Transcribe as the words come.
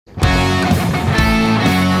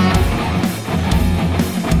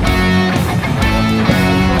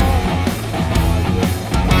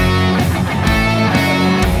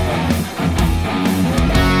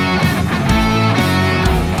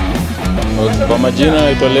Kwa majina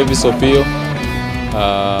naitwa Levis Opiyo,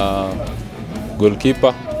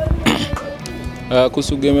 goalkeeper.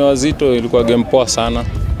 Kuhusu game ya Wazito ilikuwa game poa sana.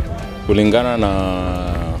 Kulingana na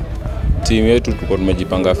team yetu tulikuwa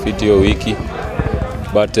tumejipanga fit hiyo wiki.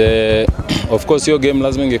 But of course hiyo game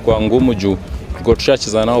lazima ingekuwa ngumu juu tulikuwa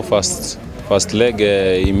tushacheza nao first leg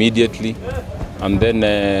immediately, and then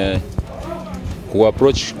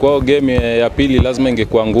kuapproach kwa game ya pili lazima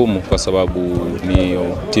ingekuwa ngumu kwa sababu ni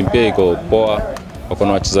team pia iko poa, wako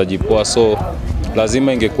na wachezaji poa, so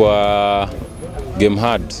lazima ingekuwa game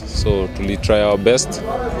hard. So try our best.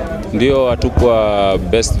 Ndio hatukuwa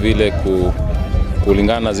best vile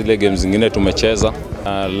kulingana na zile games zingine tumecheza.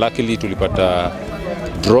 Luckily tulipata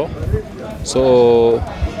draw. So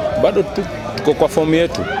bado tuko kwa form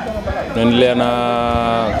yetu. Tunaendelea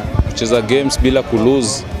na kucheza games bila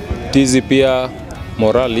kulose. Tizi pia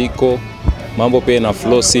morale iko, mambo pia na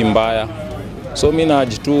flow si mbaya. So mimi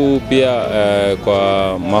najitu pia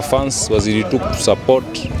kwa mafans wazidi tu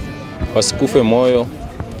support, wasikufe moyo.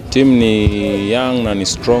 Team ni young na ni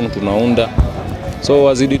strong, tunaunda. So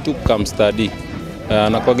wazidi tu come study.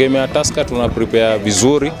 Na kwa game ya Tusker tuna prepare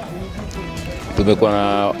vizuri. Tumekuwa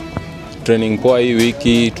na training poa hii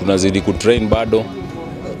wiki, tunazidi kutrain bado.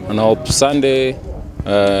 Na hope Sunday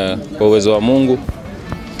kwa uwezo wa Mungu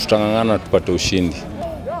tutangangana tupate ushindi.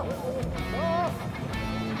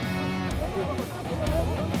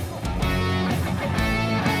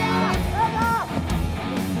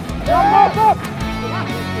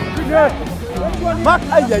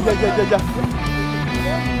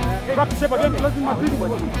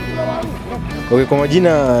 Okay, kwa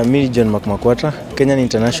majina mimi John Makwata, Kenyan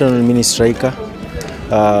International Mini Striker.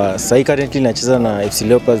 Sasa currently nacheza na AFC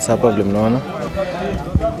Leopards hapa vile mnaona.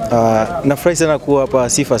 Nafurahi sana kuwa hapa,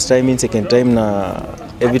 si first time, second time, na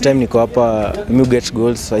every time niko hapa mimi get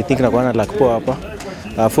goals. So I think nakuwa na luck poa hapa.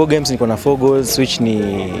 4 games niko na 4 goals, which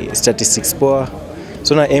ni statistics poa.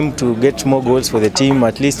 So na aim to get more goals for the team,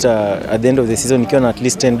 at least at the end of the season nikiwa na at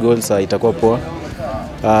least 10 goals itakuwa poa.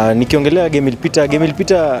 Nikiongelea game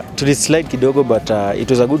ilipita tulislide kidogo, but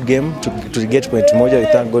it was a good game to get point moja. We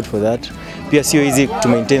thank God for that. Pia sio easy to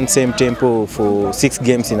maintain same tempo for 6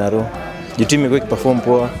 games in a row. The team imekuwa perform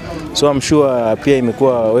poa, so I'm sure pia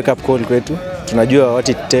imekuwa wake up call kwetu. Tunajua what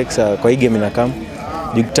it takes kwa hii game inakam.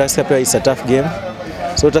 Tusker pia is a tough game.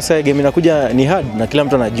 So Tusker game inakuja ni hard na kila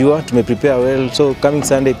mtu anajua, tumeprepare well. So coming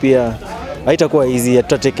Sunday pia haitakuwa easy,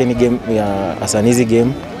 hatutake any game as an easy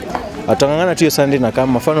game. Atangangana tu hiyo Sunday na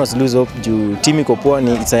kama mfano lose hope juu team iko poa,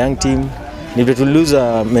 ni it's a young team. Ni vile tu lose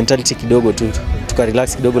mentality kidogo tu,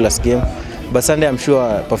 tukarelax kidogo last game. But Sunday I'm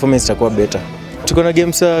sure performance itakuwa better. Tuko na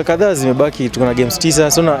games kadhaa zimebaki, tuko na games 9.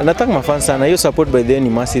 So nataka mafans sana, hiyo support by the end ni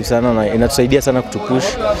massive sana na inatusaidia sana kutupush.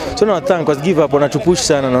 So na thank kwa give up, wanatupush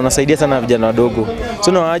sana na wanasaidia sana vijana wadogo.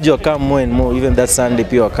 So na waje come more and more, even that Sunday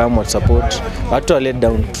pia come what support. Hata let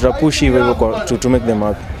down, tutapush hivyo to make them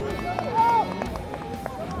happy.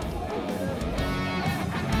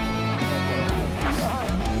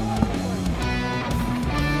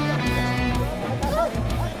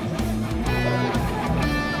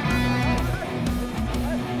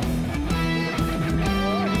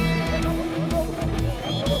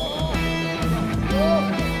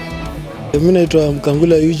 Mimi naitwa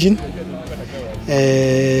Mukangula Eugene.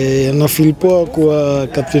 Na feel poa kwa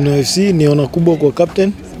captain wa FC, niona kubwa kwa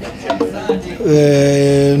captain.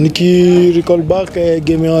 Niki recall back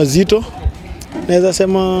game ya Wazito, naweza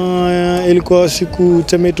sema ilikuwa siku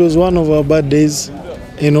it was one of our bad days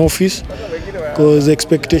in office, because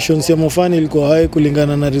expectations ya mafani ilikuwa high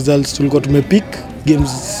kulingana na results tulikuwa tumepick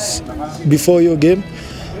games before your game.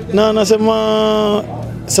 Na nasema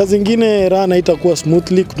saa zingine run haitakuwa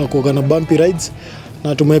smoothly, kunakuwa na bumpy rides,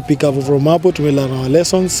 na tumepick up from hapo, tumelearn our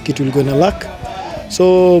lessons, kitu ilikuwa na luck.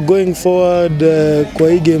 So going forward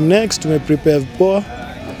kwa hii game next tumeprepare poa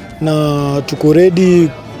na tuko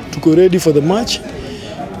ready for the match.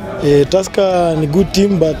 Tusker ni good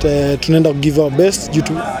team, but tunaenda give our best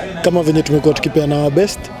kama venye tumekuwa tukipeana our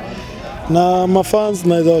best. Na mafans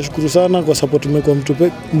naweza washukuru sana kwa support tumekuwa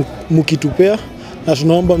mkitupea, na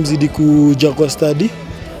tunaomba mzidi kuja kwa study,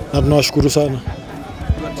 na tunawashukuru sana.